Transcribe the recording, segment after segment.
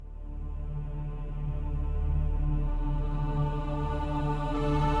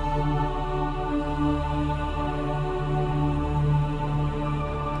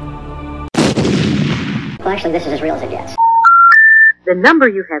Well, actually, this is as real as it gets. The number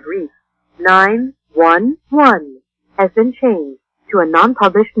you have reached, 911, has been changed to a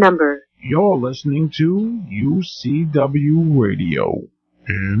non-published number. You're listening to UCW Radio.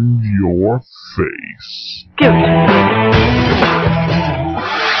 In your face.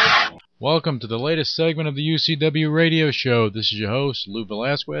 Welcome to the latest segment of the UCW Radio Show. This is your host, Lou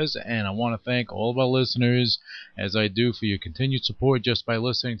Velasquez, and I want to thank all of our listeners, as I do, for your continued support just by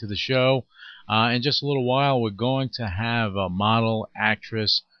listening to the show. In just a little while, we're going to have a model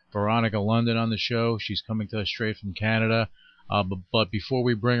actress, Veronika London, on the show. She's coming to us straight from Canada. But before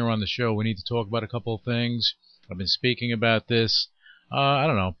we bring her on the show, we need to talk about a couple of things. I've been speaking about this,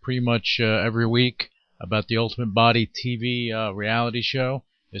 pretty much every week, about the Ultimate Body TV reality show.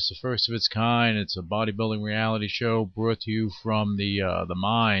 It's the first of its kind. It's a bodybuilding reality show brought to you from the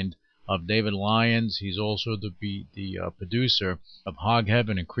mind of David Lyons. He's also the producer of Hog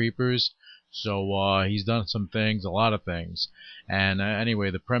Heaven and Creepers. So he's done some things, a lot of things. And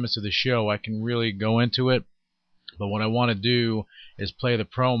anyway, the premise of the show, I can really go into it. But what I want to do is play the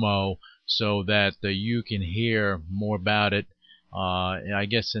promo so that you can hear more about it. I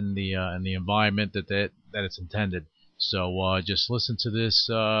guess in the environment that it's intended. So just listen to this,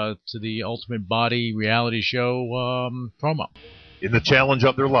 to the Ultimate Body reality show promo. In the challenge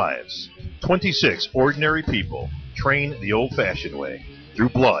of their lives, 26 ordinary people train the old-fashioned way through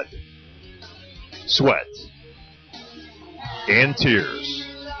blood, sweat, and tears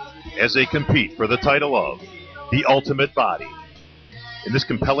as they compete for the title of the Ultimate Body. In this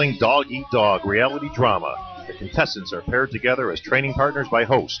compelling dog-eat-dog reality drama, the contestants are paired together as training partners by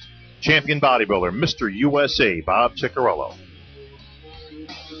host, champion bodybuilder Mr. USA Bob Ciccarello.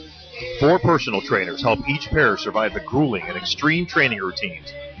 4 personal trainers help each pair survive the grueling and extreme training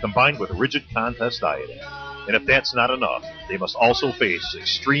routines combined with rigid contest dieting. And if that's not enough, they must also face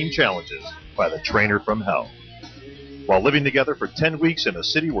extreme challenges by the trainer from hell. While living together for 10 weeks in a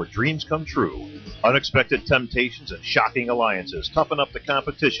city where dreams come true, unexpected temptations and shocking alliances toughen up the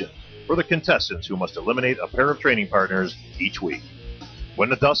competition for the contestants who must eliminate a pair of training partners each week. When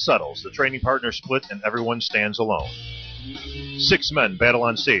the dust settles, the training partners split and everyone stands alone. 6 men battle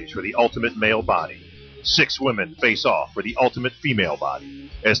on stage for the ultimate male body. 6 women face off for the ultimate female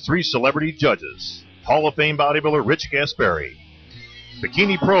body. As 3 celebrity judges, Hall of Fame bodybuilder Rich Gaspari,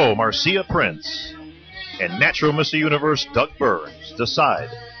 Bikini Pro Marcia Prince, and Natural Mr. Universe Doug Burns decide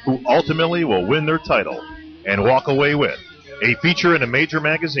who ultimately will win their title and walk away with a feature in a major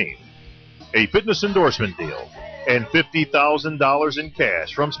magazine, a fitness endorsement deal, and $50,000 in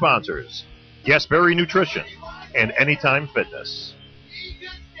cash from sponsors, Gaspari Nutrition and Anytime Fitness.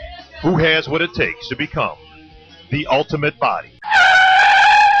 Who has what it takes to become the Ultimate Body?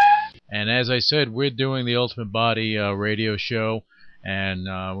 And as I said, we're doing the Ultimate Body radio show, and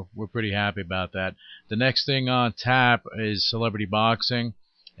we're pretty happy about that. The next thing on tap is celebrity boxing,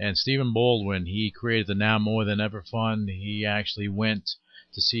 and Stephen Baldwin, he created the Now More Than Ever Fund. He actually went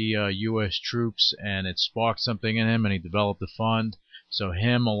to see U.S. troops, and it sparked something in him, and he developed the fund. So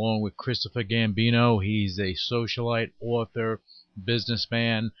him, along with Christopher Gambino, he's a socialite, author,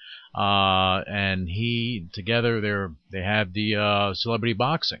 businessman, and he, together, they have the celebrity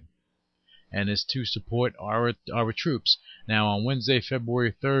boxing, and it's to support our troops. Now, on Wednesday,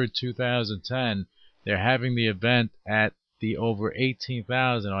 February 3rd, 2010, they're having the event at the over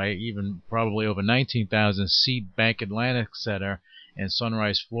 18,000, or even probably over 19,000 seat Bank Atlantic Center in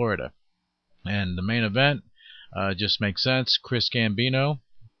Sunrise, Florida. And the main event just makes sense. Chris Gambino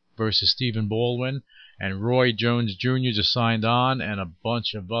versus Stephen Baldwin, and Roy Jones Jr. just signed on, and a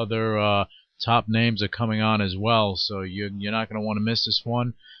bunch of other top names are coming on as well. So you're not going to want to miss this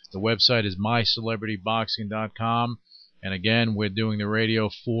one. The website is mycelebrityboxing.com, and again, we're doing the radio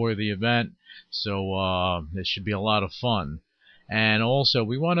for the event, so it should be a lot of fun. And also,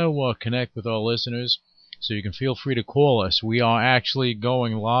 we want to connect with our listeners, so you can feel free to call us. We are actually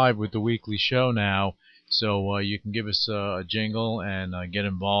going live with the weekly show now, so you can give us a jingle and get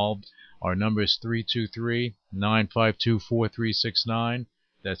involved. Our number is 323-952-4369.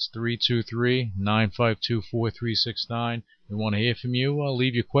 That's 323-952-4369. We want to hear from you.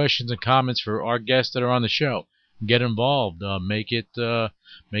 Leave your questions and comments for our guests that are on the show. Get involved. Make it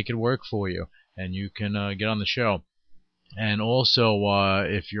work for you, and you can get on the show. And also,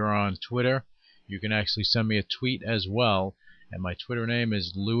 if you're on Twitter, you can actually send me a tweet as well. And my Twitter name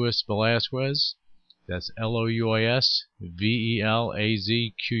is Luis Velasquez. That's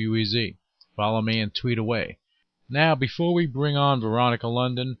LOUISVELAZQUEZ. Follow me and tweet away. Now, before we bring on Veronika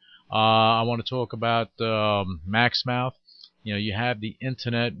London, I want to talk about MaxMouth. You know, you have the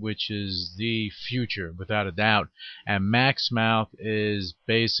internet, which is the future, without a doubt. And MaxMouth is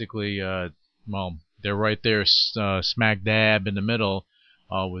basically, They're right there, smack dab in the middle,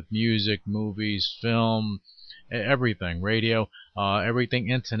 with music, movies, film, everything, radio, everything.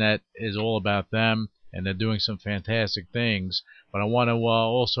 Internet is all about them, and they're doing some fantastic things. But I want to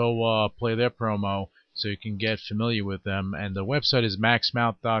also play their promo so you can get familiar with them. And the website is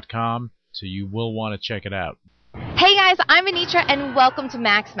maxmouth.com, so you will want to check it out. Hey guys, I'm Veronika, and welcome to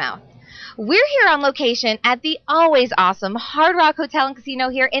Maxmouth. We're here on location at the always awesome Hard Rock Hotel and Casino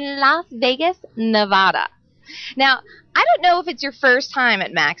here in Las Vegas, Nevada. Now, I don't know if it's your first time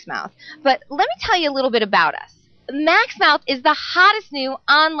at Maxmouth, but let me tell you a little bit about us. Maxmouth is the hottest new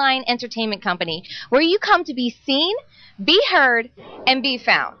online entertainment company where you come to be seen, be heard, and be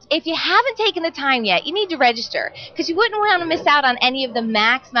found. If you haven't taken the time yet, you need to register, because you wouldn't want to miss out on any of the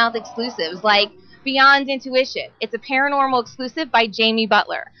Maxmouth exclusives like Beyond Intuition. It's a paranormal exclusive by Jamie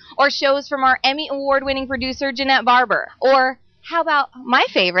Butler. Or shows from our Emmy Award-winning producer, Jeanette Barber. Or, how about my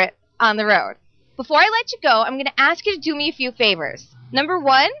favorite, On the Road? Before I let you go, I'm going to ask you to do me a few favors. Number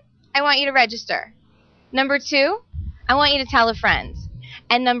 1, I want you to register. Number 2, I want you to tell a friend.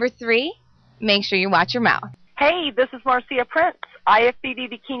 And number 3, make sure you watch your mouth. Hey, this is Marcia Prince,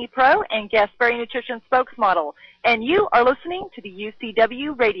 IFBB Bikini Pro and Guest Berry Nutrition spokesmodel. And you are listening to the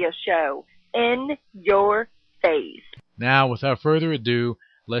UCW radio show. In your face. Now, without further ado,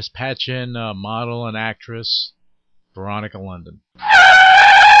 let's patch in model and actress Veronika London.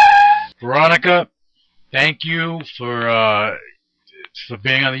 Veronika, thank you for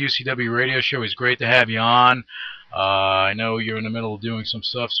being on the UCW radio show. It's great to have you on. I know you're in the middle of doing some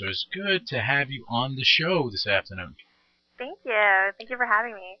stuff, so it's good to have you on the show this afternoon. Thank you. Thank you for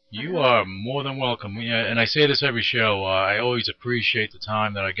having me. You are more than welcome. And I say this every show. I always appreciate the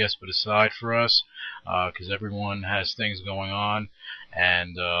time that our guests put aside for us, because everyone has things going on,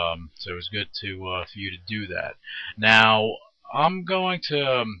 and so it's good for you to do that. Now, I'm going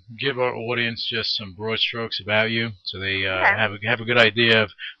to give our audience just some broad strokes about you, so they have a good idea of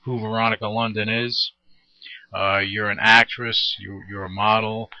who Veronika London is. You're an actress. You're a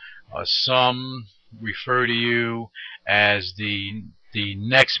model. Some refer to you as the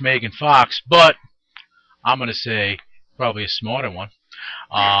next Megan Fox, but I'm going to say probably a smarter one.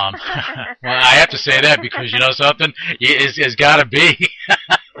 Well, I have to say that because you know something, it's got to be,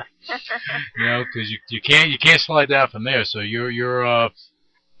 you know, because you can't slide down from there. So you're you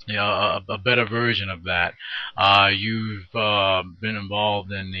know, a better version of that. You've been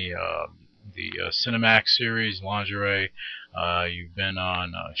involved in the Cinemax series, Lingerie. You've been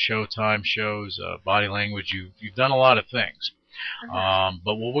on Showtime shows, Body Language. You've done a lot of things.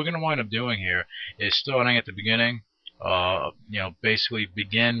 But what we're going to wind up doing here is starting at the beginning. You know, basically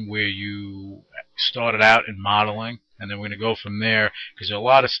begin where you started out in modeling, and then we're going to go from there, because there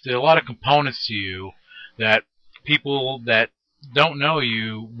are a lot of components to you that people that don't know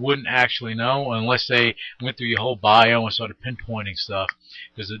you wouldn't actually know unless they went through your whole bio and started pinpointing stuff.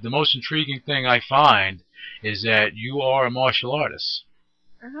 Because the most intriguing thing I find is that you are a martial artist.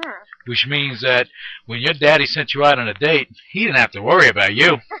 Which means that when your daddy sent you out on a date, he didn't have to worry about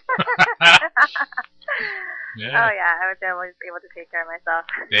you. Yeah. Oh yeah, I was always able to take care of myself.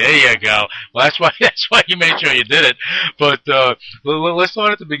 There you go. Well, that's why you made sure you did it. But let's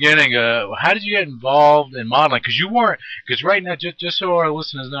start at the beginning. How did you get involved in modeling? Because right now, just so our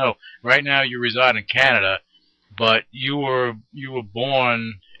listeners know, right now you reside in Canada, but you were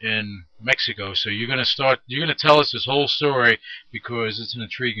born in Mexico. So you're gonna tell us this whole story because it's an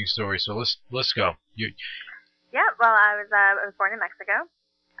intriguing story. So let's go. Yeah. Well, I was born in Mexico.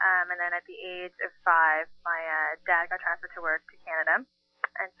 And then at the age of 5, my dad got transferred to work to Canada.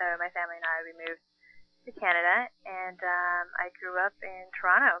 And so my family and I, we moved to Canada. And I grew up in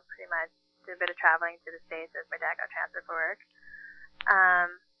Toronto, pretty much. Did a bit of traveling to the States as my dad got transferred for work.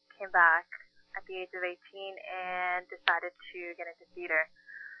 Came back at the age of 18 and decided to get into theater.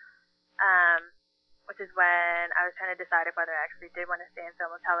 Which is when I was trying to decide if whether I actually did want to stay in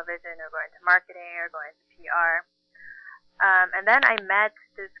film or television or go into marketing or go into PR. And then I met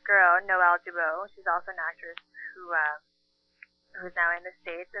this girl, Noelle Dubois. She's also an actress who's now in the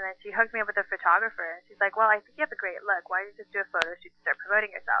States. And then she hooked me up with a photographer. She's like, well, I think you have a great look. Why don't you just do a photo shoot to start promoting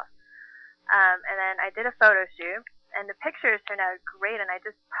yourself? And then I did a photo shoot. And the pictures turned out great. And I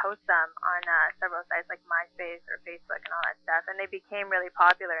just post them on several sites like MySpace or Facebook and all that stuff. And they became really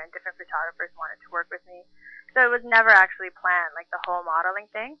popular. And different photographers wanted to work with me. So it was never actually planned, like the whole modeling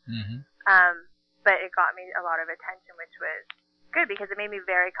thing. But it got me a lot of attention, which was good because it made me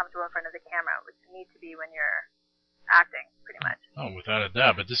very comfortable in front of the camera, which you need to be when you're acting, pretty much. Oh, without a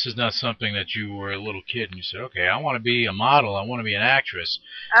doubt. But this is not something that you were a little kid and you said, okay, I want to be a model, I want to be an actress.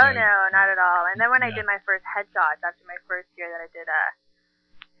 Oh, no, not at all. And then when I did my first headshots after my first year that I did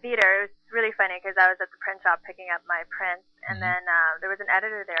theater, it was really funny because I was at the print shop picking up my prints, and then there was an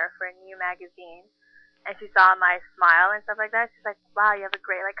editor there for a new magazine, and she saw my smile and stuff like that. She's like, "Wow, you have a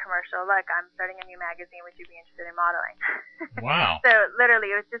great like commercial look. I'm starting a new magazine. Would you be interested in modeling?" Wow. So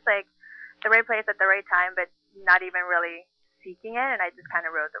literally, it was just like the right place at the right time, but not even really seeking it, and I just kind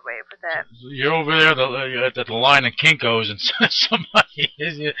of rode the wave with it. So you're over there at the line of Kinko's, and somebody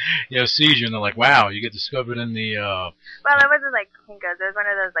sees you, and they're like, "Wow, you get discovered in the." Well, it wasn't like Kinko's. It was one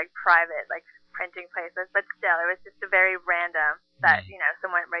of those like private like printing places, but still, it was just a very random that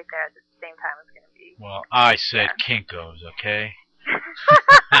someone right there at the same time was going to be. Well, I said Kinko's, okay.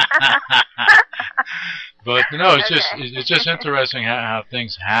 But no, it's just interesting how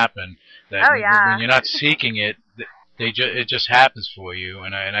things happen. That when you're not seeking it, it just happens for you,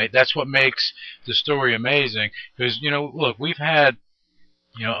 and I that's what makes the story amazing. Because look, we've had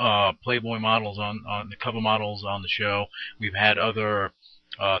Playboy models on the cover models on the show. We've had other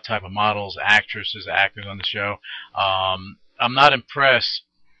type of models, actresses, actors on the show. I'm not impressed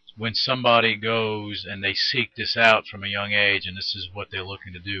when somebody goes and they seek this out from a young age and this is what they're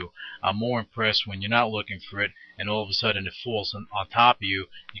looking to do. I'm more impressed when you're not looking for it and all of a sudden it falls on top of you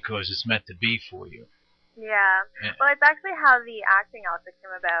because it's meant to be for you. Yeah. Well, it's actually how the acting also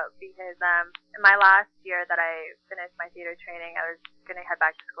came about because in my last year that I finished my theater training, I was going to head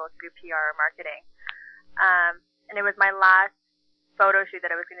back to school to do PR or marketing. And it was my last photo shoot that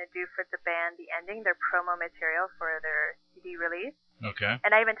I was going to do for the band, The Ending, their promo material for their CD release. Okay.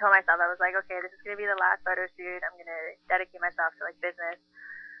 And I even told myself, I was like, okay, this is going to be the last photo shoot. I'm going to dedicate myself to like business.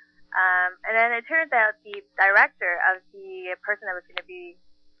 And then it turns out the director of the person that was going to be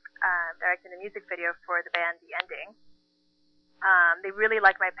directing the music video for the band The Ending, they really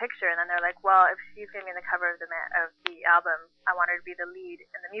liked my picture, and then they're like, well, if she's going to be in the cover of the album, I want her to be the lead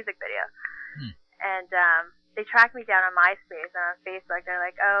in the music video. And they tracked me down on MySpace and on Facebook. They're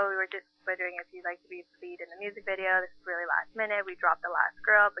like, oh, we were just wondering if you'd like to be the lead in the music video. This is really last minute. We dropped the last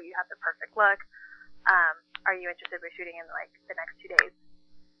girl, but you have the perfect look. Are you interested in shooting in like the next 2 days?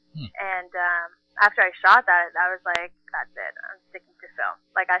 And after I shot that, I was like, that's it. I'm sticking to film.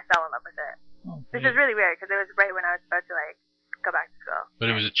 Like, I fell in love with it. Which is really weird because it was right when I was about to like go back to school. But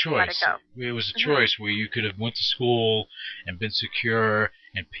it was a choice. It was a choice where you could have went to school and been secure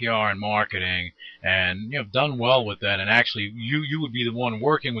in PR and marketing and done well with that, and actually you would be the one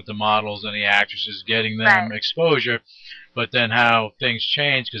working with the models and the actresses, getting them exposure. But then how things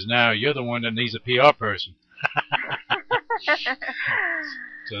change because now you're the one that needs a PR person.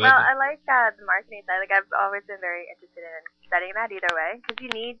 Well, I like the marketing side. Like, I've always been very interested in studying that either way because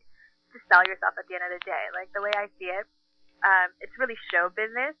you need to sell yourself at the end of the day. Like, the way I see it, it's really show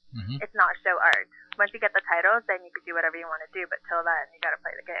business. It's not show art. Once you get the titles, then you can do whatever you want to do. But till then, you got to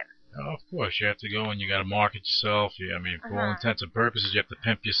play the game. Oh, of course, you have to go and you got to market yourself. I mean, for all intents and purposes, you have to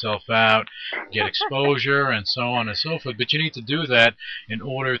pimp yourself out, get exposure, and so on and so forth. But you need to do that in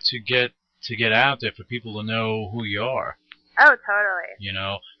order to get out there for people to know who you are. Oh,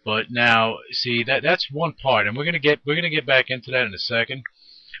 totally. But now, see, that's one part, and we're gonna get back into that in a second.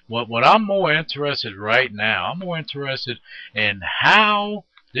 What I'm more interested right now, I'm more interested in how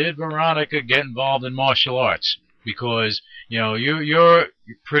did Veronika get involved in martial arts? Because you're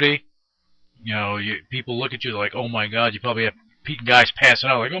pretty, people look at you like, oh my God, you probably have guys passing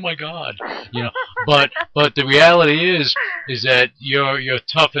out like, oh my God, But the reality is that you're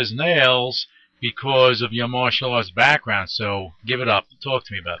tough as nails because of your martial arts background. So give it up. Talk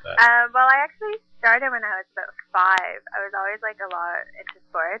to me about that. Well, I actually started when I was about 5. I was always like a lot into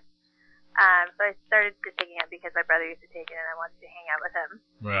sports. So I started just taking it because my brother used to take it and I wanted to hang out with him.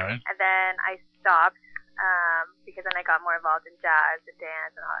 Right. And then I stopped because then I got more involved in jazz and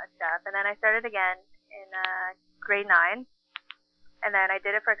dance and all that stuff. And then I started again in grade 9. And then I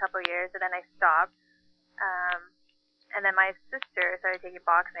did it for a couple of years and then I stopped. And then my sister started taking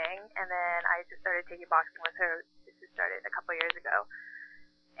boxing, and then I just started taking boxing with her. This just started a couple of years ago.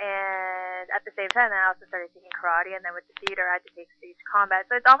 And at the same time, I also started taking karate, and then with the theater, I had to take stage combat.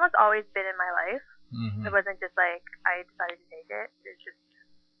 So it's almost always been in my life. It wasn't just like I decided to take it. It's just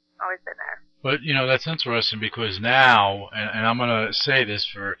always been there. But, that's interesting because now, and I'm going to say this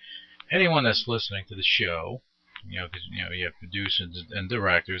for anyone that's listening to the show, because, you have producers and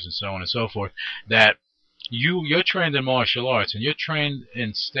directors and so on and so forth, that you're trained in martial arts and you're trained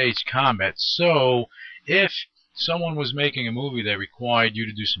in stage combat. So if someone was making a movie that required you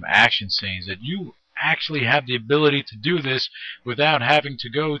to do some action scenes, that you actually have the ability to do this without having to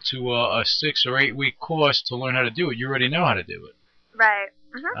go to a 6 or 8 week course to learn how to do it. You already know how to do it. Right.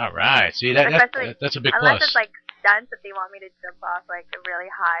 All right. See, that's a big plus. Unless it's like stunts that they want me to jump off like a really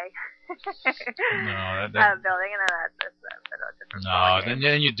high building, and then that's a bit of a different ballgame.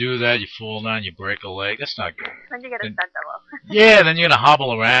 Then you do that, you fall down, you break a leg. That's not good. Then you get a stunt double. Yeah, then you're gonna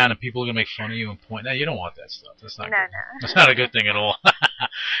hobble around, and people are gonna make fun of you and point. No, you don't want that stuff. That's not good. No. That's not a good thing at all.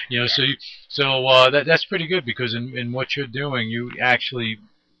 That's pretty good, because in what you're doing, you actually,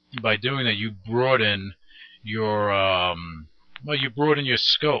 by doing that, you broaden your your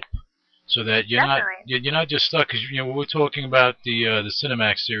scope, so that you're not just stuck. Because we're talking about the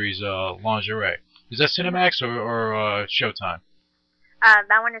Cinemax series Lingerie. Is that Cinemax or Showtime?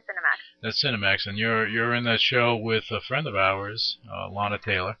 That one is Cinemax. That's Cinemax, and you're in that show with a friend of ours, Lana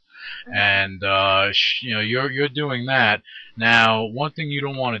Taylor, and you're doing that. Now, one thing you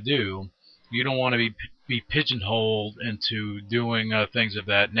don't want to do, you don't want to be pigeonholed into doing things of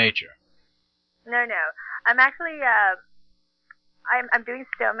that nature. No. I'm actually I'm doing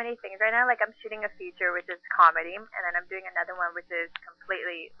so many things right now. Like, I'm shooting a feature, which is comedy, and then I'm doing another one, which is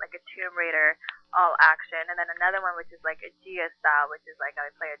completely like a Tomb Raider, all action, and then another one, which is like a Gia style, which is like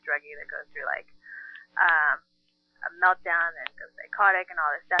I play a druggie that goes through like a meltdown and goes psychotic and all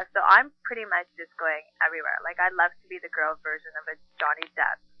this stuff. So I'm pretty much just going everywhere. Like, I'd love to be the girl version of a Johnny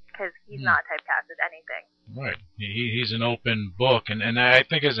Depp, because he's not typecast as anything. Right. He's an open book, and I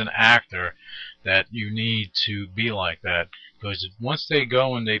think as an actor that you need to be like that, because once they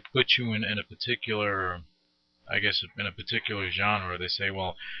go and they put you in a particular, I guess in a particular genre, they say,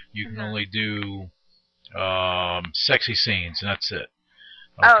 well, you can only do sexy scenes, and that's it.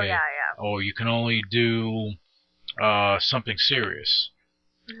 Okay? Oh, yeah. Or you can only do something serious.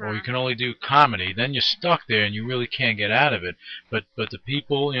 Or you can only do comedy. Then you're stuck there, and you really can't get out of it. But the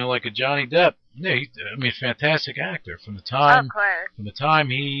people, like a Johnny Depp, fantastic actor. From the time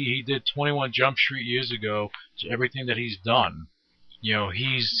he did 21 Jump Street years ago to everything that he's done,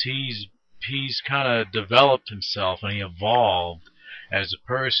 he's kind of developed himself, and he evolved as a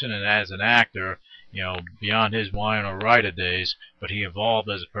person and as an actor. Beyond his Winona Ryder days, but he evolved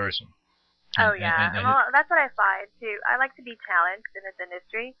as a person. Oh, yeah. Well, that's what I find, too. I like to be challenged in this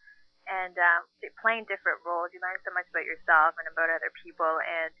industry, and playing different roles. You learn so much about yourself and about other people,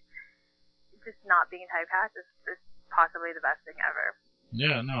 and just not being typecast is possibly the best thing ever.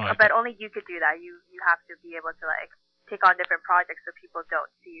 Yeah, no. But only you could do that. You have to be able to, like, take on different projects so people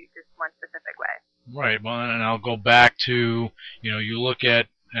don't see you just one specific way. Right. Well, and I'll go back to, you look at,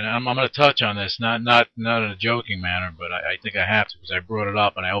 and I'm going to touch on this, not in a joking manner, but I think I have to, because I brought it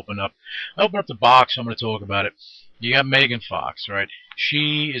up, and I opened up the box. So I'm going to talk about it. You got Megan Fox, right?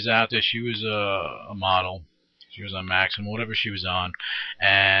 She is out there. She was a model. She was on Maxim, whatever she was on,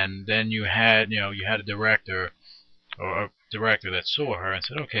 and then you had a director that saw her and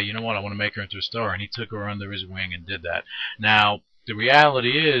said, okay, you know what? I want to make her into a star, and he took her under his wing and did that. Now, the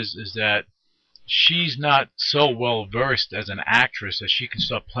reality is that she's not so well versed as an actress that she can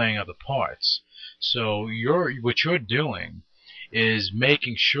start playing other parts. So what you're doing is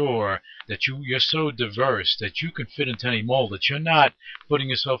making sure that you're so diverse that you can fit into any mold, that you're not putting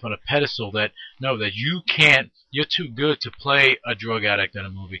yourself on a pedestal that you can't, you're too good to play a drug addict in a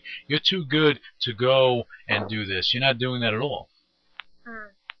movie. You're too good to go and do this. You're not doing that at all.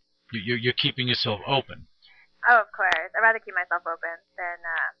 You're keeping yourself open. Oh, of course. I'd rather keep myself open than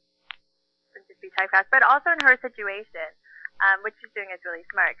just be typecast. But also in her situation, what she's doing is really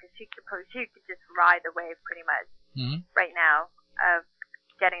smart, because she could just ride the wave pretty much right now of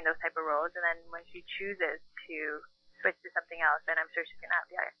getting those type of roles, and then when she chooses to switch to something else, then I'm sure she's going to have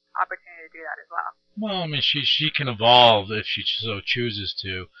the opportunity to do that as well. Well, I mean, she can evolve if she so chooses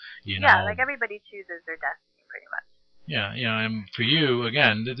to, Yeah, like everybody chooses their destiny pretty much. Yeah, and for you,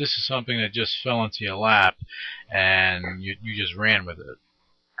 again, this is something that just fell into your lap, and you just ran with it.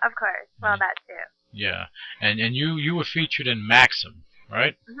 Of course. Well, that too. Yeah, and you were featured in Maxim,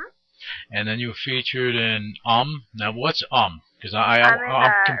 right? And then you were featured in Now, what's Because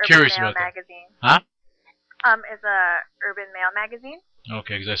I'm curious about that. Magazine. Huh? Is a Urban Mail magazine.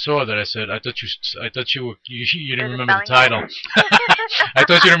 Okay, because I saw that. I said I thought you didn't remember the title. I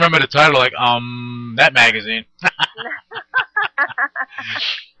thought you remember the title, like that magazine.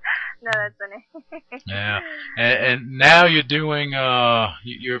 No, that's funny. Yeah, and now you're doing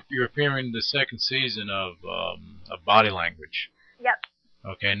you're appearing in the second season of Body Language. Yep.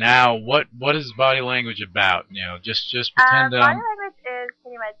 Okay, now what is Body Language about? Just pretend. Body Language is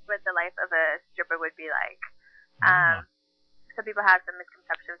pretty much what the life of a stripper would be like. Some people have some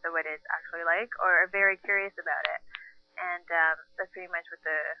misconceptions of what it's actually like, or are very curious about it, and that's pretty much what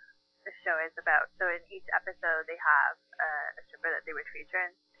the show is about. So in each episode, they have a stripper that they would feature,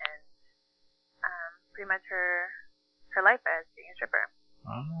 and pretty much her life as being a stripper.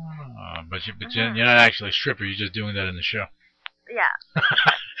 But but you're not actually a stripper. You're just doing that in the show. Yeah.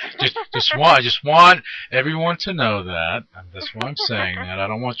 just want everyone to know that. That's why I'm saying that. I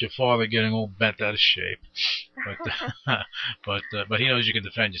don't want your father getting all bent out of shape. But he knows you can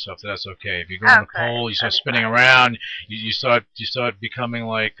defend yourself, so that's okay. If you go on a pole, you start spinning around, you start becoming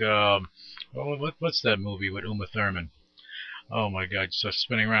like what's that movie with Uma Thurman? Oh my God! You start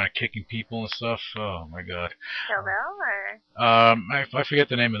spinning around and kicking people and stuff. Oh my God. Kill Bill, or? I forget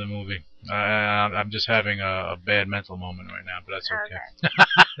the name of the movie. I'm just having a bad mental moment right now, but that's okay.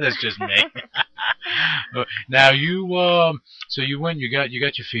 That's just me. Now so you went. You got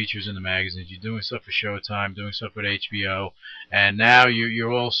your features in the magazines. You're doing stuff for Showtime, doing stuff with HBO, and now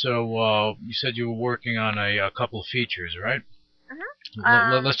you're also. You said you were working on a couple of features, right?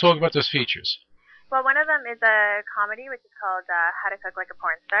 Mm-hmm. Let's talk about those features. Well, one of them is a comedy, which is called How to Cook Like a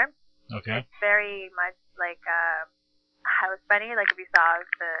Porn Star. Okay. It's very much like House Bunny, like if you saw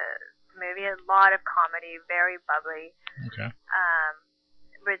the movie. A lot of comedy, very bubbly. Okay.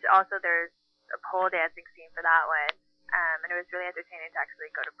 Which also there's a pole dancing scene for that one. And it was really entertaining to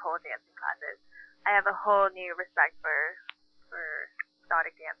actually go to pole dancing classes. I have a whole new respect for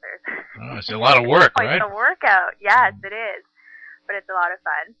exotic dancers. Oh, it's a lot of work, right? Quite a workout. Yes, it is. But it's a lot of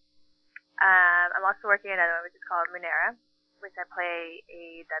fun. I'm also working on another one which is called Munera, which I play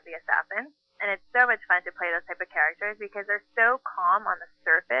a deadly assassin. And it's so much fun to play those type of characters because they're so calm on the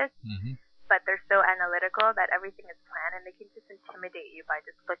surface, but they're so analytical that everything is planned, and they can just intimidate you by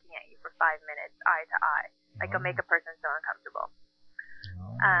just looking at you for 5 minutes, eye to eye. Like, it'll make a person so uncomfortable.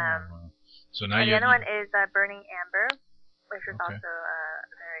 So now and the other one is Burning Amber, which is also a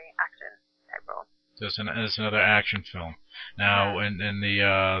very action type role. So it's another action film. Now, and the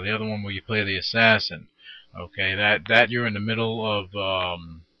other one where you play the assassin, okay, that you're in the middle of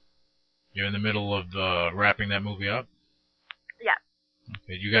wrapping that movie up. Yeah.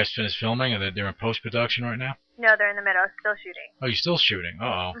 Okay, you guys finished filming, or they're in post production right now? No, they're in the middle, still shooting. Oh, you're still shooting.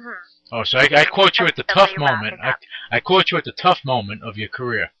 Oh, so I caught you at the tough moment. I caught you at the tough moment of your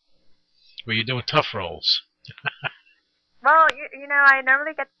career, where you're doing tough roles. Well, you know, I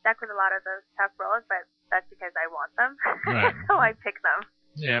normally get stuck with a lot of those tough roles, but that's because I want them. Right. So I pick them.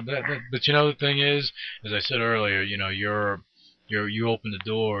 Yeah, but you know, the thing is, as I said earlier, you know, you open the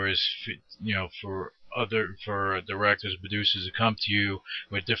doors, you know, for directors, producers to come to you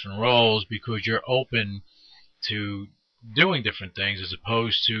with different roles because you're open to doing different things as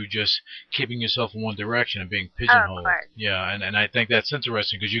opposed to just keeping yourself in one direction and being pigeonholed. Of course. Yeah, and I think that's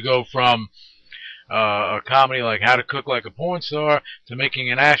interesting because you go from a comedy like How to Cook Like a Porn Star to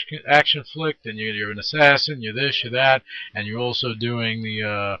making an action flick, then you're an assassin, you're this, you're that, and you're also doing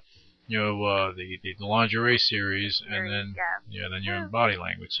the the lingerie series, and then then you're in body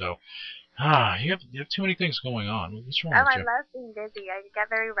language. So you have too many things going on. What's wrong with you? I love being busy. I get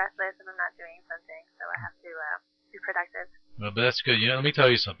very restless if I'm not doing something, so I have to be productive. Well, but that's good. You know, let me tell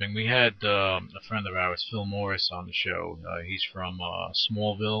you something. We had a friend of ours, Phil Morris, on the show. He's from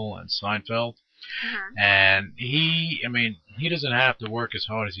Smallville and Seinfeld. And he doesn't have to work as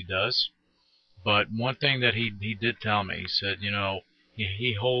hard as he does, but one thing that he did tell me, he said, you know,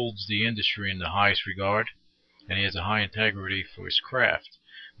 he holds the industry in the highest regard, and he has a high integrity for his craft.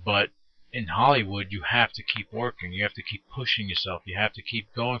 But in Hollywood, you have to keep working, you have to keep pushing yourself, you have to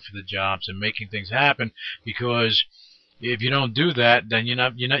keep going for the jobs and making things happen, because if you don't do that, then you're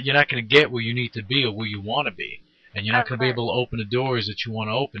not going to get where you need to be or where you want to be. And you're not going to be able to open the doors that you want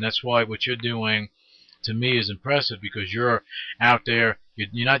to open. That's why what you're doing, to me, is impressive, because you're out there.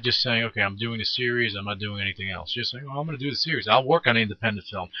 You're not just saying, okay, I'm doing a series, I'm not doing anything else. You're saying, I'm going to do the series. I'll work on an independent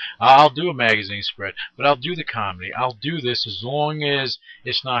film. I'll do a magazine spread, but I'll do the comedy. I'll do this as long as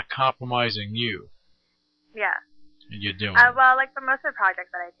it's not compromising you. Yeah. And you're doing well, like for most of the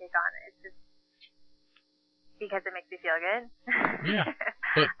projects that I take on, it's just because it makes me feel good. Yeah.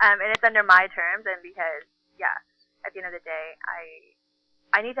 But, and it's under my terms, and because, at the end of the day,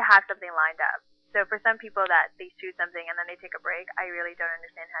 I need to have something lined up. So for some people that they shoot something and then they take a break, I really don't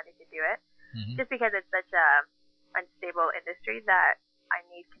understand how they could do it. Just because it's such a unstable industry that I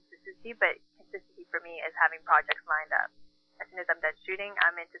need consistency, but consistency for me is having projects lined up. As soon as I'm done shooting,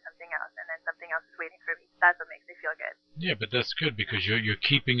 I'm into something else, and then something else is waiting for me. That's what makes me feel good. Yeah, but that's good because you're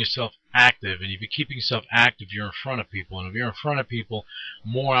keeping yourself active, and if you're keeping yourself active, you're in front of people, and if you're in front of people,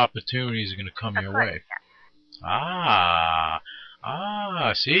 more opportunities are going to come your way. Yeah.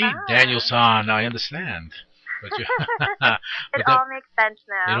 See? Daniel-san, I understand. But it all makes sense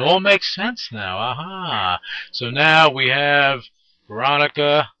now. It all makes sense now. So now we have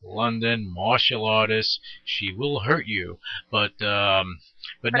Veronika, London, martial artist. She will hurt you, but now, I'm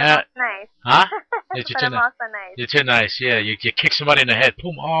also nice. huh? But I'm also nice. You're too nice. Yeah, you kick somebody in the head.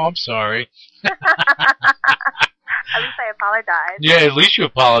 Boom. Oh, I'm sorry. At least I apologize. Yeah, at least you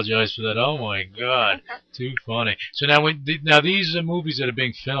apologize for that. Oh my God, too funny. So now, these movies that are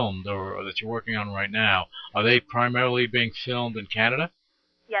being filmed or that you're working on right now, are they primarily being filmed in Canada?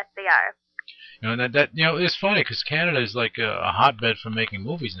 Yes, they are. You know that it's funny because Canada is like a hotbed for making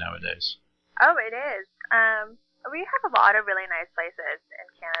movies nowadays. Oh, it is. We have a lot of really nice places in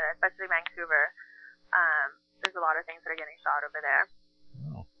Canada, especially Vancouver. There's a lot of things that are getting shot over there.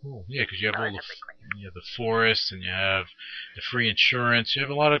 Oh, cool. Yeah, because you have the forests and you have the free insurance. You have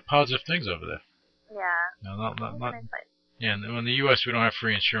a lot of positive things over there. Yeah. No, not. Nice place. Yeah, and in the U.S. we don't have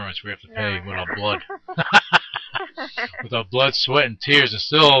free insurance. We have to pay with our blood. With our blood, sweat, and tears, and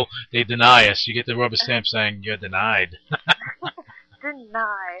still they deny us. You get the rubber stamp saying you're denied.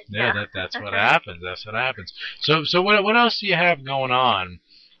 Denied. Yeah, that's what happens. That's what happens. So what else do you have going on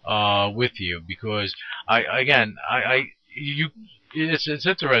with you? Because it's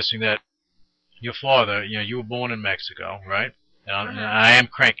interesting that your father, you were born in Mexico, right? And I am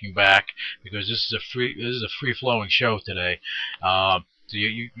cranking back because this is a free flowing show today. So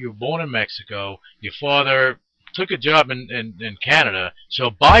you were born in Mexico. Your father took a job in Canada, so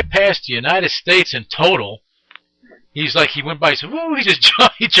bypassed the United States in total. He went by, so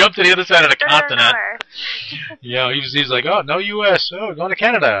he jumped to the other side of the continent. He's like, oh, no U.S., oh, going to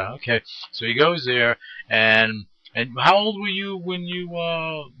Canada. Okay, so he goes there, and how old were you when you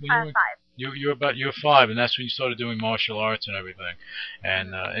were 5. You're 5, and that's when you started doing martial arts and everything.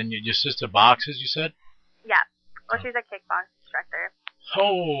 And your sister boxes, you said? Yeah. Well, she's a kickbox instructor.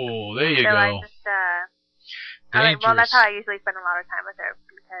 Oh, there you so go. I just, that's how I usually spend a lot of time with her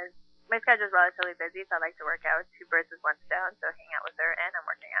because my schedule's relatively busy, so I like to work out. 2 birds with 1 stone, so hang out with her and I'm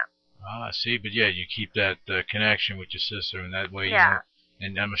working out. Ah, see, but yeah, you keep that connection with your sister, and that way, yeah.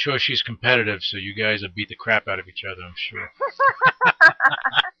 And I'm sure she's competitive, so you guys will beat the crap out of each other, I'm sure.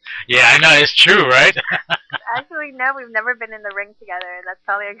 Yeah, I know, it's true, right? Actually, no, we've never been in the ring together. That's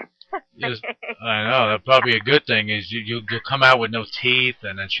probably a good thing. I know, that's probably a good thing, is you'll come out with no teeth,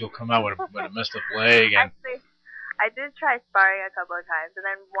 and then she'll come out with a messed up leg. And actually, I did try sparring a couple of times, and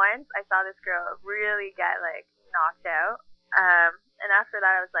then once I saw this girl really get, knocked out, and after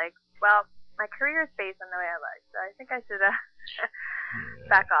that I was like, well, my career is based on the way I look, so I think I should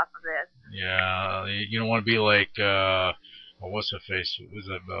back off of this. Yeah, you don't want to be like, what's her face? Was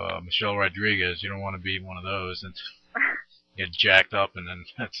it Michelle Rodriguez? You don't want to be one of those and get jacked up, and then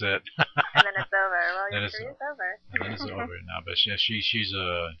that's it. And then it's over. Well, your career's over. And then it's over now. But she's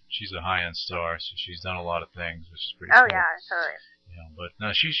a high-end star, so she's done a lot of things, which is pretty cool. Oh yeah, totally. But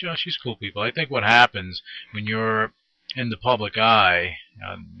no, she's cool people. I think what happens when you're in the public eye,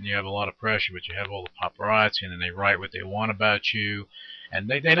 you have a lot of pressure, but you have all the paparazzi, and then they write what they want about you, and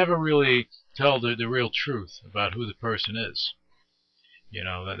they never really tell the real truth about who the person is.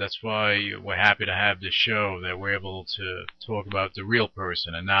 That's why we're happy to have this show, that we're able to talk about the real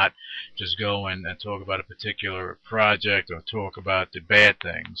person and not just go and talk about a particular project or talk about the bad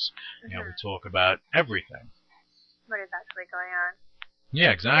things. We talk about everything. What is actually going on.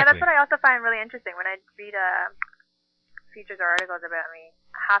 Yeah, exactly. Yeah, that's what I also find really interesting when I read features or articles about me.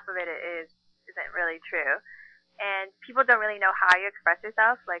 Half of it isn't really true, and people don't really know how you express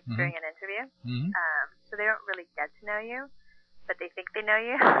yourself, during an interview. So they don't really get to know you, but they think they know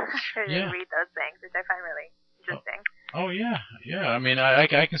you. So they read those things, which I find really interesting. Oh yeah. I mean, I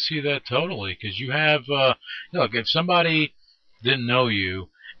can see that totally, because you have look, if somebody didn't know you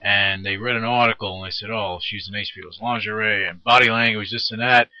and they read an article and they said, oh, she's in HBO's lingerie and body language, this and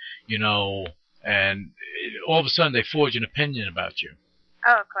that, and all of a sudden they forge an opinion about you.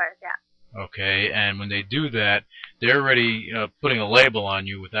 Oh, of course, yeah. Okay, and when they do that, they're already putting a label on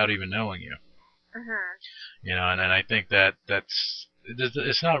you without even knowing you. And I think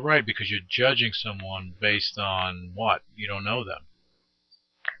it's not right, because you're judging someone based on what? You don't know them.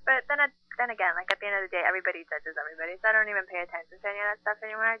 But then again, at the end of the day, everybody judges everybody, so I don't even pay attention to any of that stuff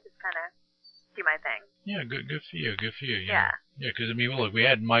anymore. I just kind of do my thing. Yeah, good for you. Yeah. Yeah, because, look, we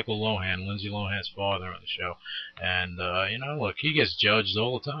had Michael Lohan, Lindsay Lohan's father, on the show, and, look, he gets judged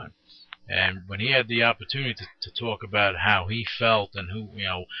all the time. And when he had the opportunity to talk about how he felt and who,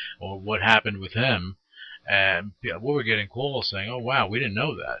 or what happened with him, and we were getting calls saying, oh, wow, we didn't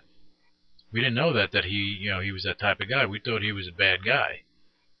know that. We didn't know that he was that type of guy. We thought he was a bad guy.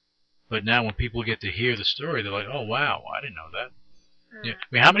 But now when people get to hear the story, they're like, oh, wow, I didn't know that. Yeah. I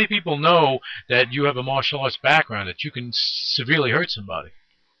mean, how many people know that you have a martial arts background, that you can severely hurt somebody?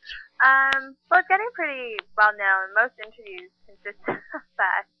 Well, it's getting pretty well known. Most interviews consist of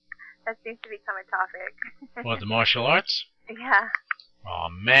that. That seems to become a topic. What, the martial arts? Yeah. Oh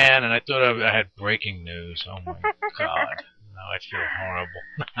man, and I thought I had breaking news. Oh my god. Now I feel horrible.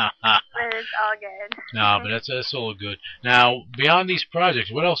 But it's all good. No, but that's all good. Now, beyond these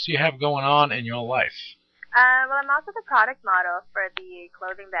projects, what else do you have going on in your life? Well, I'm also the product model for the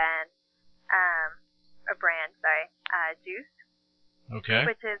clothing brand, Juice. Okay.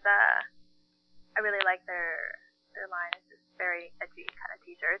 Which is, I really like their line. It's just very edgy kind of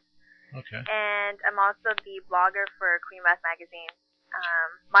t-shirts. Okay. And I'm also the blogger for Queen West magazine.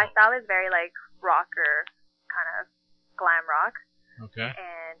 My style is very like rocker, kind of glam rock. Okay.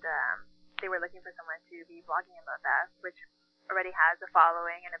 And they were looking for someone to be blogging about that, which already has a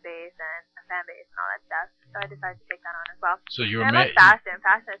following and a base and a fan base and all that stuff. So I decided to take that on as well. So you're I love fashion.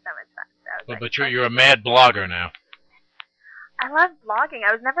 Fashion is so much fun. So but you're a mad blogger now. I love blogging. I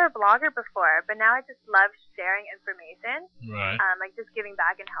was never a blogger before, but now I just love sharing information. Right. Like just giving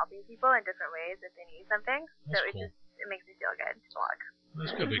back and helping people in different ways if they need something. That's so cool. It makes me feel good to blog.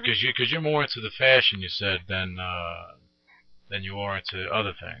 That's good because you're more into the fashion, you said, than you are into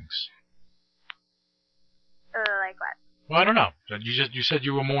other things. Like what? Well, I don't know. You said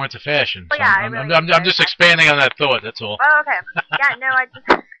you were more into fashion. Well, so yeah, I'm just expanding on that thought. That's all. Oh, okay. Yeah, no, I just.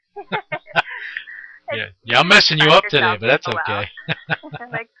 Yeah, I'm messing you up today, but that's okay.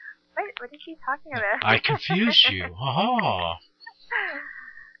 I'm like, wait, what is he talking about? I confused you. Ha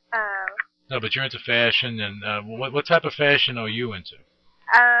No, but you're into fashion, and what type of fashion are you into?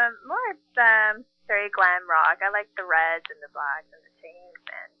 More very glam rock. I like the reds and the blacks and the chains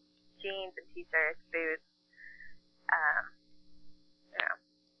and jeans and t-shirts, boots. A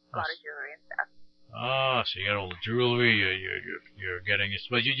lot of jewelry and stuff. Ah, so you got all the jewelry. You're getting it,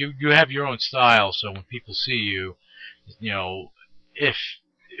 but you have your own style. So when people see you, if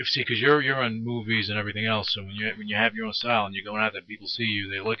see, because you're in movies and everything else. So when you have your own style and you're going out there, people see you,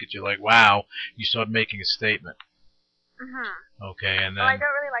 they look at you like, wow, you start making a statement. Mhm. Okay, and then. Well, I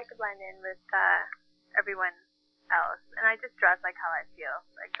don't really like to blend in with everyone else, and I just dress like how I feel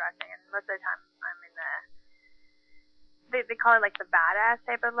like dressing. And most of the time, I'm in the they call it like the badass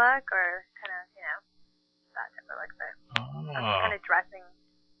type of look, or kind of that type of look. But I'm kind of dressing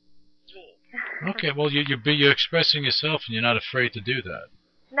me. Okay, well you're expressing yourself, and you're not afraid to do that.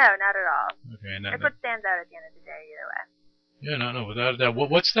 No, not at all. Okay, and it's what stands out at the end of the day, either way. Yeah, no, without that.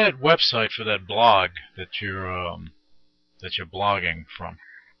 What's that website for that blog that you're blogging from?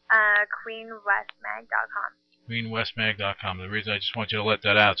 QueenWestMag.com. QueenWestMag.com. The reason I just want you to let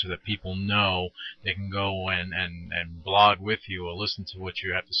that out so that people know they can go and blog with you or listen to what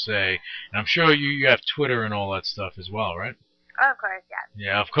you have to say. And I'm sure you have Twitter and all that stuff as well, right? Oh, of course, yeah.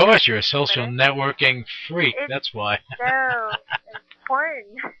 Yeah, of course. You're a social networking freak. That's why. So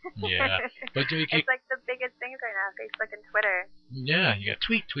important. Yeah, but it's like the biggest things right now: Facebook and Twitter. Yeah, you got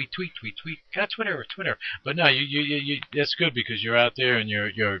tweet. Got Twitter. But no, you that's good because you're out there and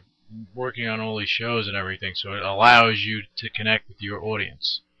you're working on all these shows and everything, so it allows you to connect with your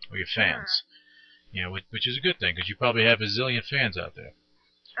audience or your fans. Which is a good thing because you probably have a zillion fans out there.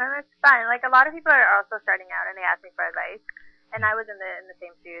 It's fun. Like a lot of people are also starting out and they ask me for advice. And I was in the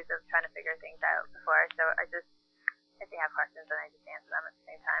same shoes of trying to figure things out before, so if they have questions, then I just answer them at the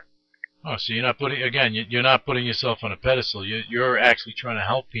same time. Oh, so you're not putting yourself on a pedestal. You're actually trying to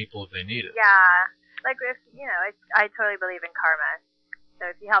help people if they need it. Yeah, like if I totally believe in karma.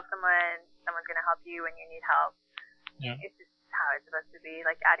 So if you help someone, someone's gonna help you when you need help. Yeah. It's just how it's supposed to be.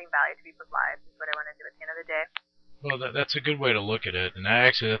 Like adding value to people's lives is what I want to do at the end of the day. Well, that's a good way to look at it, and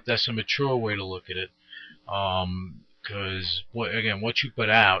actually that's a mature way to look at it. Because what you put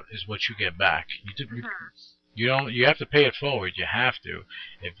out is what you get back. You have to pay it forward. You have to.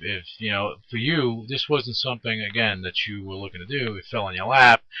 If for you, this wasn't something again that you were looking to do. It fell in your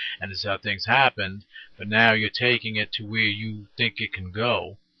lap, and this is how things happened. But now you're taking it to where you think it can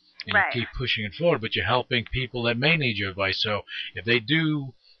go, and you keep pushing it forward. But you're helping people that may need your advice. So if they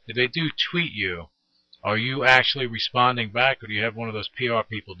do tweet you, are you actually responding back, or do you have one of those PR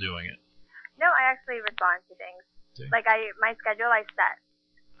people doing it? No, I actually respond to things. Like my schedule, I set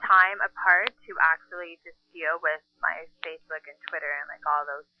time apart to actually just deal with my Facebook and Twitter and like all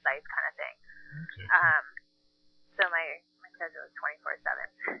those sites kind of thing. Okay. So my schedule is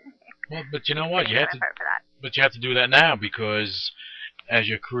 24/7. Well, but you know what? You have to do that now because as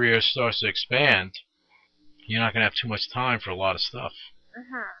your career starts to expand, you're not going to have too much time for a lot of stuff.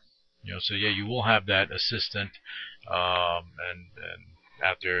 So yeah, you will have that assistant and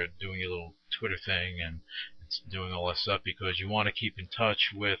out there doing your little Twitter thing and doing all that stuff because you want to keep in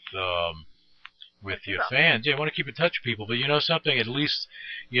touch with with your fans. Yeah, you want to keep in touch with people, but you know something. At least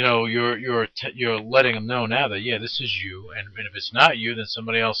you're letting them know now that this is you, and if it's not you, then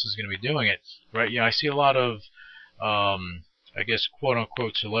somebody else is going to be doing it, right? I see a lot of I guess quote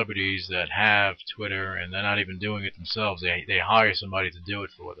unquote celebrities that have Twitter and they're not even doing it themselves. They hire somebody to do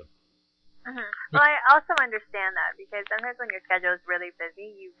it for them. Well, I also understand that because sometimes when your schedule is really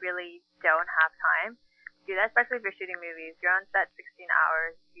busy, you really don't have time to do that, especially if you're shooting movies. You're on set 16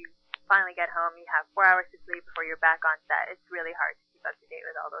 hours. You finally get home. You have 4 hours to sleep before you're back on set. It's really hard to keep up to date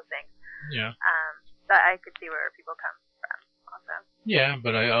with all those things. Yeah. So I could see where people come from also. Yeah,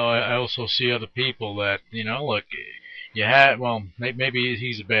 but I also see other people that, look, maybe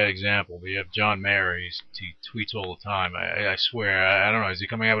he's a bad example, but you have John Mayer. He tweets all the time. I swear, I don't know, is he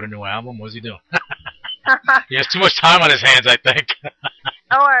coming out with a new album? What's he doing? He has too much time on his hands, I think.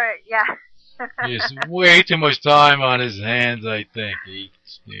 Yeah. He has way too much time on his hands, I think.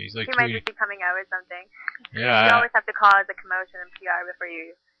 He's like he might just be coming out with something. Yeah. You always have to cause a commotion in PR before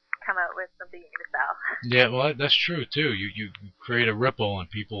you come out with something you can sell. Yeah, well, that's true, too. You create a ripple, and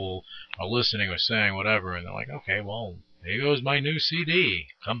people are listening or saying whatever, and they're like, okay, well, here goes my new CD.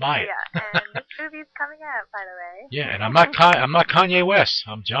 Come buy it. Yeah, and this movie's coming out, by the way. Yeah, and I'm not Kanye West.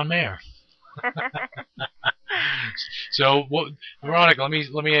 I'm John Mayer. So, Veronika,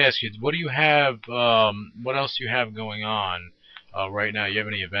 let me ask you, what do you have? What else do you have going on right now? You have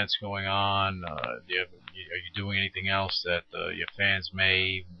any events going on? Are you doing anything else that your fans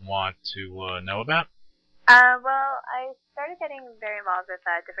may want to know about? Well, I started getting very involved with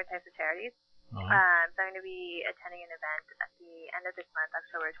different types of charities. So I'm going to be attending an event at the end of this month,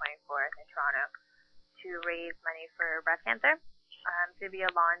 October 24th, in Toronto, to raise money for breast cancer. To be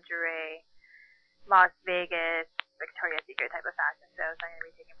a lingerie, Las Vegas, Victoria's Secret type of fashion show, so I'm going to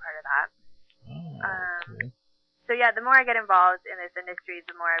be taking part of that. Cool. So yeah, the more I get involved in this industry,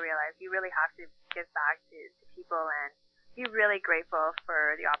 the more I realize you really have to give back to people and be really grateful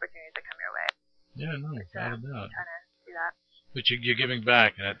for the opportunities that come your way. Yeah, no, without a doubt. I'm trying to do that. But you're giving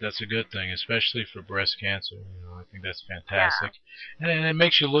back, and that's a good thing, especially for breast cancer. I think that's fantastic, and it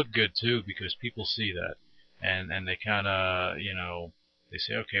makes you look good too because people see that, and they kind of they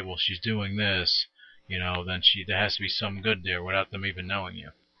say, okay, well she's doing this, then there has to be some good there without them even knowing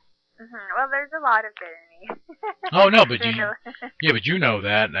you. Well, there's a lot of good in me. Oh no, but you know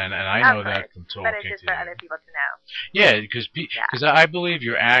that, and I know that from talking to you. But it's just for other people to know. Yeah, because I believe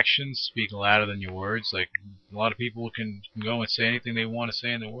your actions speak louder than your words. Like a lot of people can go and say anything they want to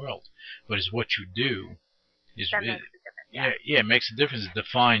say in the world, but it's what you do That makes a difference. it makes a difference. It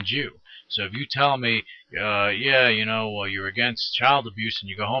defines you. So if you tell me, you're against child abuse, and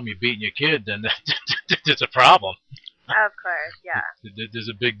you go home, you're beating your kid, then that's a problem. Of course, yeah. There's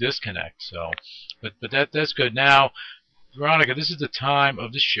a big disconnect. So, but that's good. Now, Veronika, this is the time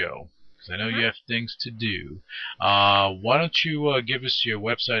of the show because I know you have things to do. Why don't you give us your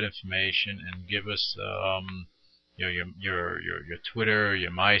website information and give us your Twitter,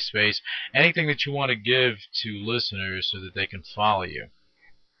 your MySpace, anything that you want to give to listeners so that they can follow you.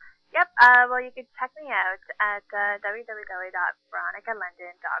 Yep. Well, you can check me out at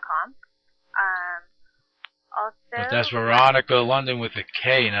www.veronikalondon.com. Also, but that's Veronika London with a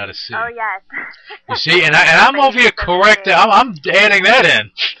K, not a C. Oh yes. You see, and I'm over here correcting. I'm adding that in.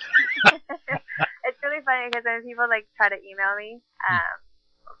 It's really funny because when people try to email me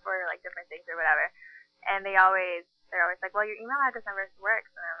for different things or whatever, and they're always like, well, your email address never works,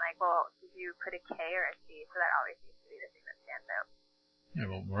 and I'm like, well, did you put a K or a C? So that always seems to be the thing that stands out.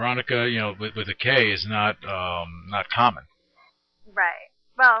 Yeah, well, Veronika, with a K is not common. Right.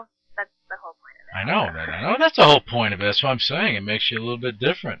 Well, that's the whole point of it. I know that's the whole point of it. That's what I'm saying. It makes you a little bit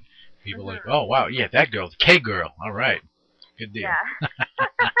different. People are like, oh wow, yeah, that girl, the K girl. All right, good deal. Yeah.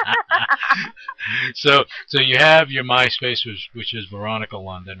 So you have your MySpace, which is Veronika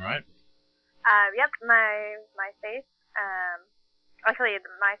London, right? Yep, my MySpace. Actually, the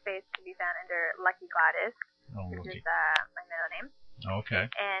MySpace can be found under Lucky Gladys, which is my middle name. Okay.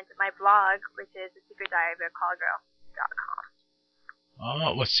 And my blog, which is The Secret Diary of a Call Girl.com.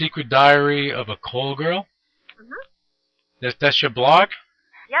 Oh, what Secret Diary of a Call Girl? That's your blog?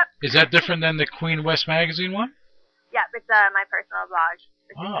 Yep. Is that different than the Queen West magazine one? Yep, it's my personal blog,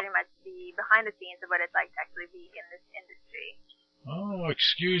 which is pretty much the behind the scenes of what it's like to actually be in this industry. Oh,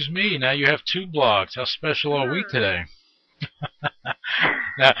 excuse me. Now you have two blogs. How special are we today?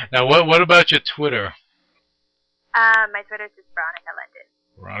 Now, what about your Twitter? My Twitter is just Veronika London.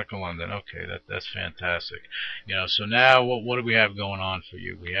 Veronika London. Okay, that's fantastic. So now what do we have going on for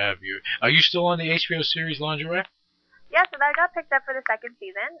you? We have you. Are you still on the HBO series Lingerie? Yeah, so that got picked up for the second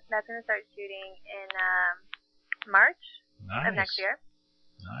season. That's going to start shooting in March of next year.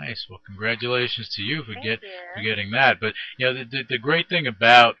 Nice. Well, congratulations to you for Thank you. for getting that. But the great thing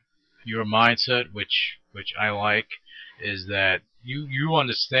about your mindset, which I like, is that you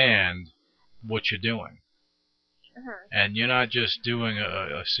understand what you're doing. And you're not just doing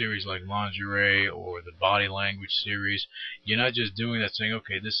a series like lingerie or the body language series. You're not just doing that saying,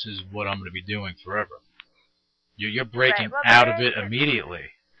 okay, this is what I'm going to be doing forever. You're breaking Right. Well, out of it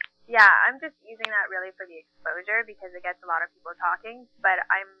immediately. Yeah, I'm just using that really for the exposure because it gets a lot of people talking, but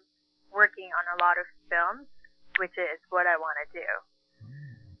I'm working on a lot of films, which is what I want to do.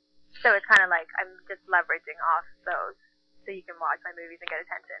 So it's kind of like I'm just leveraging off those so you can watch my movies and get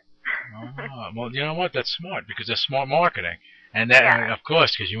attention. Well, you know what? That's smart because that's smart marketing. And that, of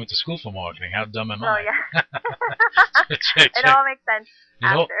course, because you went to school for marketing. How dumb am I? Oh, yeah. It all makes sense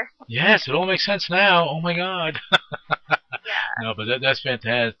after. Yes, it all makes sense now. Oh, my God. No, but that's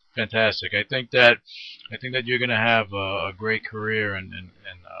fantastic. I think that you're going to have a great career in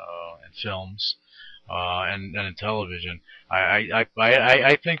films and in television.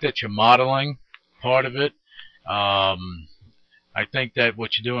 I think that your modeling part of it. I think that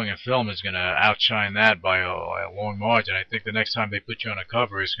what you're doing in film is going to outshine that by a long margin. I think the next time they put you on a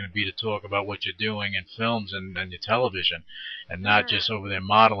cover is going to be to talk about what you're doing in films and your television, and not just over there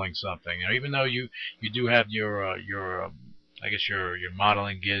modeling something. You know, even though you do have your I guess your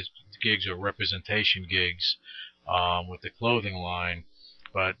modeling gigs or representation gigs with the clothing line.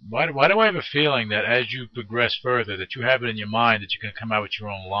 But why do I have a feeling that as you progress further, that you have it in your mind that you're going to come out with your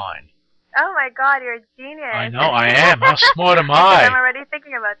own line? Oh my God, you're a genius. I know, I am. How smart am I? I'm already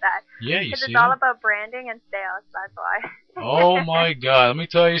thinking about that. Yeah, you see. Because it's all about branding and sales, that's why. Oh my God, let me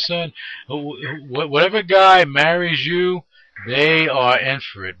tell you, son. Whatever guy marries you, they are in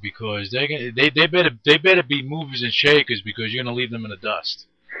for it because they better be movers and shakers because you're gonna leave them in the dust.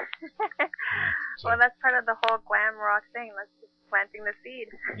 Well, that's part of the whole glam rock thing. That's just planting the seed.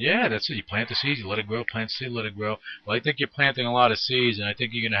 Yeah, that's it. You plant the seeds, you let it grow. Plant the seed, let it grow. Well, I think you're planting a lot of seeds, and I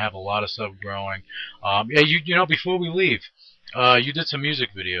think you're gonna have a lot of stuff growing. Yeah, you know, before we leave, you did some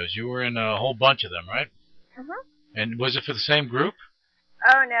music videos. You were in a whole bunch of them, right? And was it for the same group?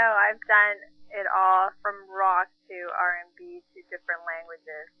 Oh no, I've done it all from rock to R&B to different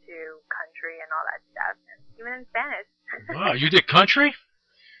languages to country and all that stuff, and even in Spanish. Wow, you did country?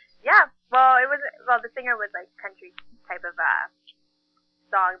 Yeah, the singer was like country type of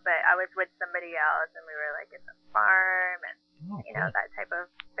song, but I was with somebody else, and we were like in the farm, and you know, that type of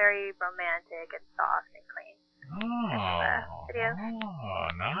very romantic and soft and clean. Oh,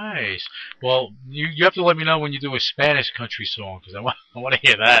 nice. Well, you have to let me know when you do a Spanish country song because I want to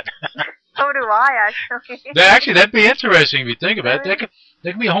hear that. So do I, actually. Actually, that'd be interesting if you think about it.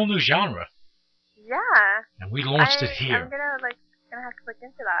 That could be a whole new genre. Yeah. And we launched it here. I'm gonna have to look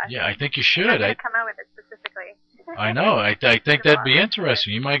into that. Yeah, I think you should. I'm gonna come out with it specifically. I know. I think that'd be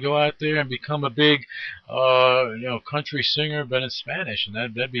interesting. You might go out there and become a big, country singer, but in Spanish, and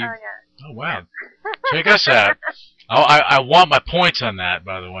that'd be. Oh wow! Check us out. I want my points on that,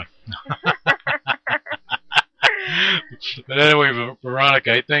 by the way. But anyway,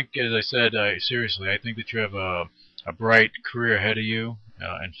 Veronika, I think, as I said, seriously, I think that you have a bright career ahead of you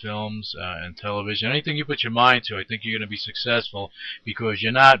in films and television. Anything you put your mind to, I think you're going to be successful because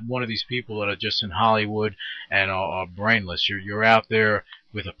you're not one of these people that are just in Hollywood and are brainless. You're out there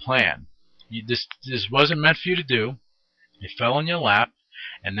with a plan. This wasn't meant for you to do. It fell in your lap.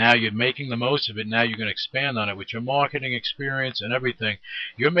 And now you're making the most of it. Now you're going to expand on it with your marketing experience and everything.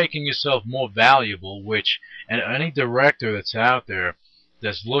 You're making yourself more valuable, and any director that's out there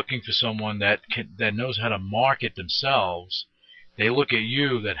that's looking for someone that knows how to market themselves, they look at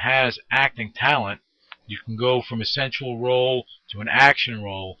you that has acting talent. You can go from a central role to an action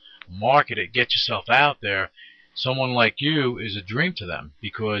role, market it, get yourself out there. Someone like you is a dream to them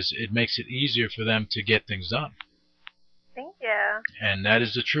because it makes it easier for them to get things done. Thank you. And that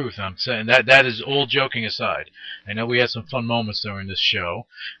is the truth. I'm saying that is all joking aside. I know we had some fun moments during this show,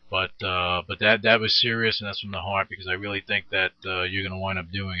 but that was serious and that's from the heart because I really think that you're going to wind up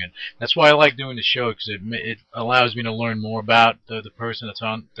doing it. That's why I like doing the show because it allows me to learn more about the person that's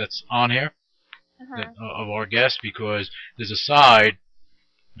on here of our guest because there's a side,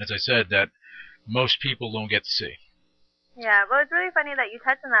 as I said, that most people don't get to see. Yeah, well, it's really funny that you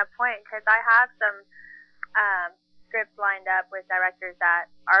touched on that point because I have some scripts lined up with directors that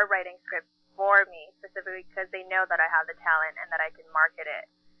are writing scripts for me specifically because they know that I have the talent and that I can market it,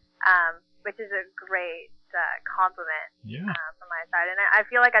 which is a great compliment from my side. And I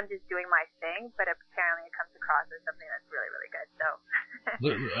feel like I'm just doing my thing, but apparently it comes across as something that's really, really good. So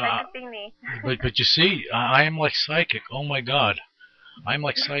thanks for seeing me. but you see, I am like psychic. Oh my God. I'm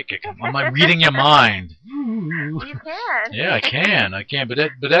like psychic. I'm like reading your mind. You can. Yeah, I can.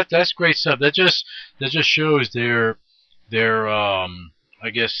 But that's great stuff. That just shows their I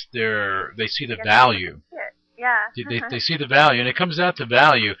guess they see the value. Yeah. They see the value, and it comes down to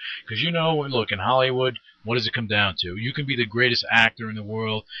value. Because look, in Hollywood, what does it come down to? You can be the greatest actor in the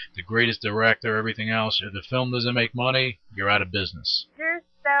world, the greatest director, everything else. If the film doesn't make money, you're out of business. You're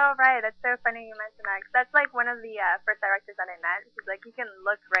so right. That's so funny you mentioned that. 'Cause that's like one of the first directors that I met. He's like, you can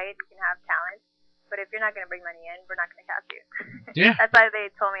look great, you can have talent, but if you're not going to bring money in, we're not going to cast you. Yeah. That's why they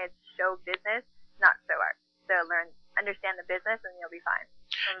told me it's show business, not show art. So understand the business, and you'll be fine.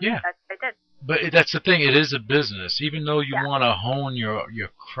 And Yeah. that's what I did. But that's the thing. It is a business. Even though you want to hone your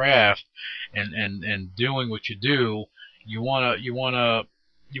craft and doing what you do, you wanna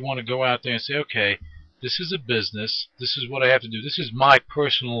go out there and say, okay, this is a business. This is what I have to do. This is my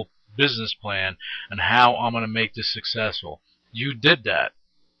personal business plan and how I'm gonna make this successful. You did that.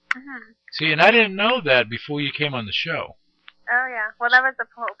 Mm-hmm. See, and I didn't know that before you came on the show. Oh, yeah. Well, that was the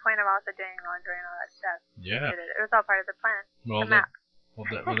whole point of also doing laundry and all that stuff. Yeah. It was all part of the plan. Well, the map.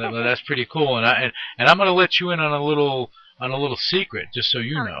 That's pretty cool. And I'm gonna let you in on a little secret, just so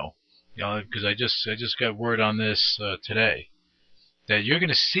you know. Because I just got word on this today that you're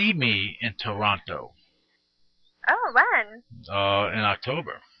gonna see me in Toronto. Oh, when? In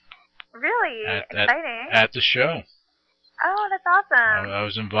October. Really? Exciting. At the show. Oh, that's awesome. I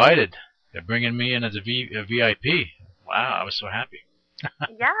was invited. They're bringing me in as a VIP. Wow, I was so happy.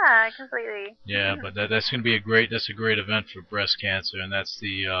 Yeah, completely. Yeah, but that's going to be a great event for breast cancer, and that's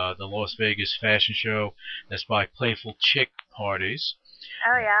the Las Vegas fashion show. That's by Playful Chick Parties.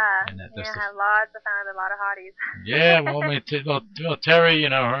 Oh yeah, and that's have lots of fun with a lot of hotties. Yeah, well, Terry, her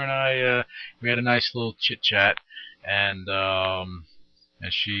and I, we had a nice little chit chat, and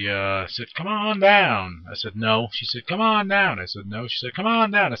she said, "Come on down." I said, "No." She said, "Come on down." I said, "No." She said, "Come on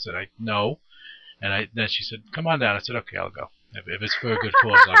down." I said, "No." And then she said, "Come on down." I said, "Okay, I'll go. If it's for a good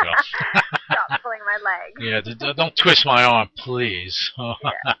cause, I'll go." Stop pulling my leg. Yeah, don't twist my arm, please. Yeah.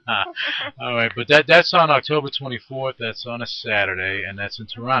 All right, but that's on October 24th. That's on a Saturday, and that's in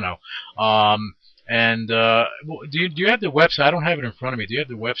Toronto. And do you have the website? I don't have it in front of me. Do you have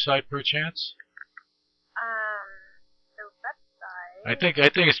the website, perchance? The website. I think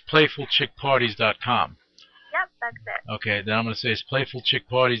it's playfulchickparties.com. Yep, that's it. Okay, then I'm going to say it's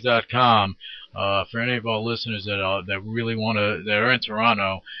playfulchickparties.com. For any of our listeners that are in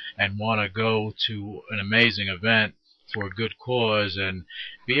Toronto and want to go to an amazing event for a good cause and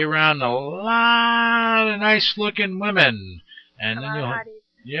be around a lot of nice looking women, and then a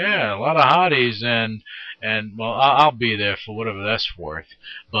lot of hotties, and well, I'll be there for whatever that's worth.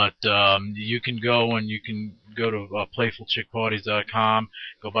 But you can go to playfulchickparties.com,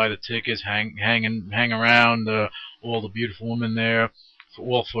 go buy the tickets, hang around all the beautiful women there,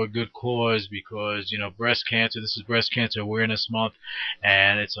 all for a good cause, because breast cancer. This is Breast Cancer Awareness Month,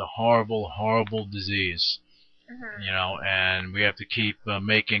 and it's a horrible, horrible disease. Mm-hmm. And we have to keep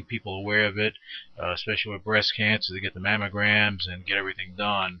making people aware of it, especially with breast cancer, to get the mammograms and get everything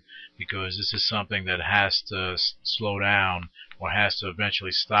done, because this is something that has to slow down or has to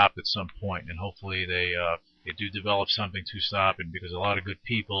eventually stop at some point, and hopefully they do develop something to stop it, because a lot of good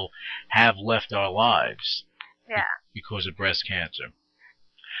people have left our lives because of breast cancer.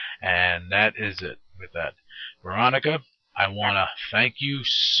 And that is it with that. Veronika, I want to thank you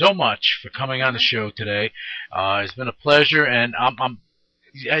so much for coming on the show today. It's been a pleasure, and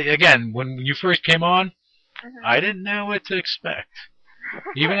again, when you first came on, I didn't know what to expect.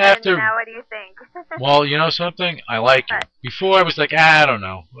 Even after. Now, what do you think? Well, you know something? I like you. Before I was like, I don't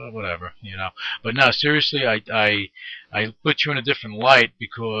know, well, whatever, But no, seriously, I put you in a different light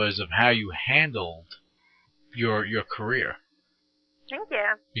because of how you handled your career. Thank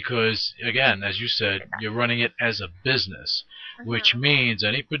you. Because, again, as you said, you're running it as a business, which means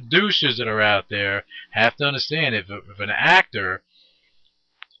any producers that are out there have to understand if an actor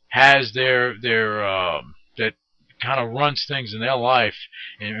has that kind of runs things in their life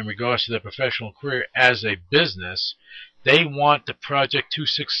in regards to their professional career as a business, they want the project to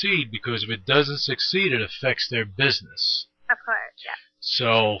succeed, because if it doesn't succeed, it affects their business. Of course, yeah.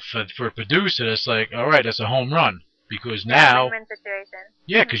 So for a producer, it's like, all right, that's a home run. Because now,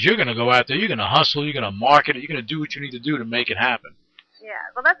 because you're going to go out there, you're going to hustle, you're going to market it, you're going to do what you need to do to make it happen. Yeah,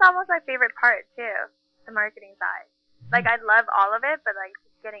 well, that's almost my favorite part, too, the marketing side. Like, I love all of it, but, like,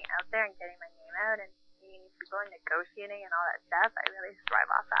 just getting out there and getting my name out and seeing people and negotiating and all that stuff, I really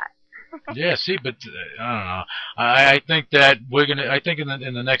thrive off that. Yeah, see, but I don't know. I think that I think in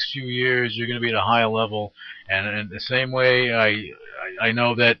the next few years, you're going to be at a higher level, and in the same way, I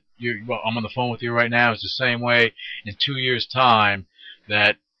know that I'm on the phone with you right now. It's the same way in 2 years' time.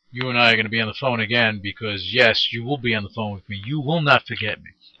 that you and I are going to be on the phone again, because yes, you will be on the phone with me. You will not forget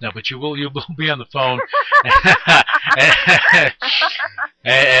me. No, but you will be on the phone,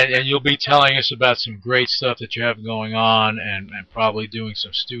 and you'll be telling us about some great stuff that you have going on, and probably doing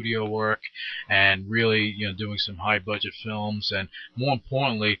some studio work, and really, doing some high budget films, and more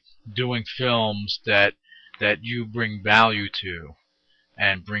importantly, doing films that you bring value to,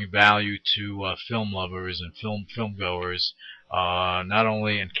 and bring value to film lovers and film goers, not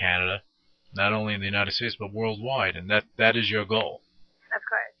only in Canada, not only in the United States, but worldwide, and that is your goal. Of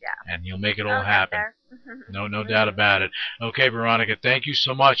course, yeah. And you'll make it all happen. No doubt about it. Okay, Veronika, thank you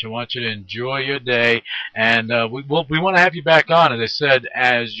so much. I want you to enjoy your day, and we want to have you back on, as I said,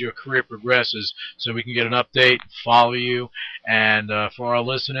 as your career progresses, so we can get an update, follow you, and for our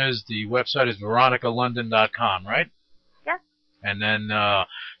listeners, the website is veronikalondon.com, right? Yeah. And then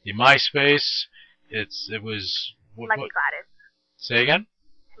the MySpace, it was Lucky Gladys. Say again?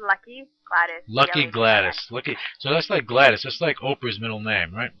 Lucky Gladys. Lucky Gladys. Lucky. So that's like Gladys. That's like Oprah's middle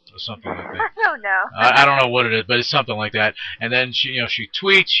name, right? Or something like that. I don't know. I don't know what it is, but it's something like that. And then she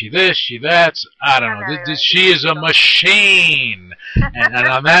tweets, she this, she that. I don't know. She is a machine. and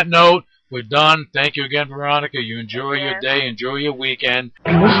on that note, we're done. Thank you again, Veronika. You enjoy your day. Enjoy your weekend.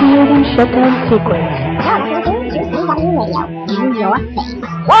 Initiating shutdown sequence.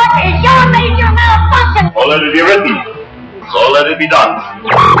 What is your major malfunction? So let it be written. So let it be done.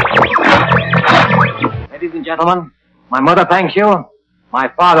 Ladies and gentlemen, my mother thanks you, my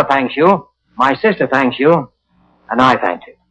father thanks you, my sister thanks you, and I thank you.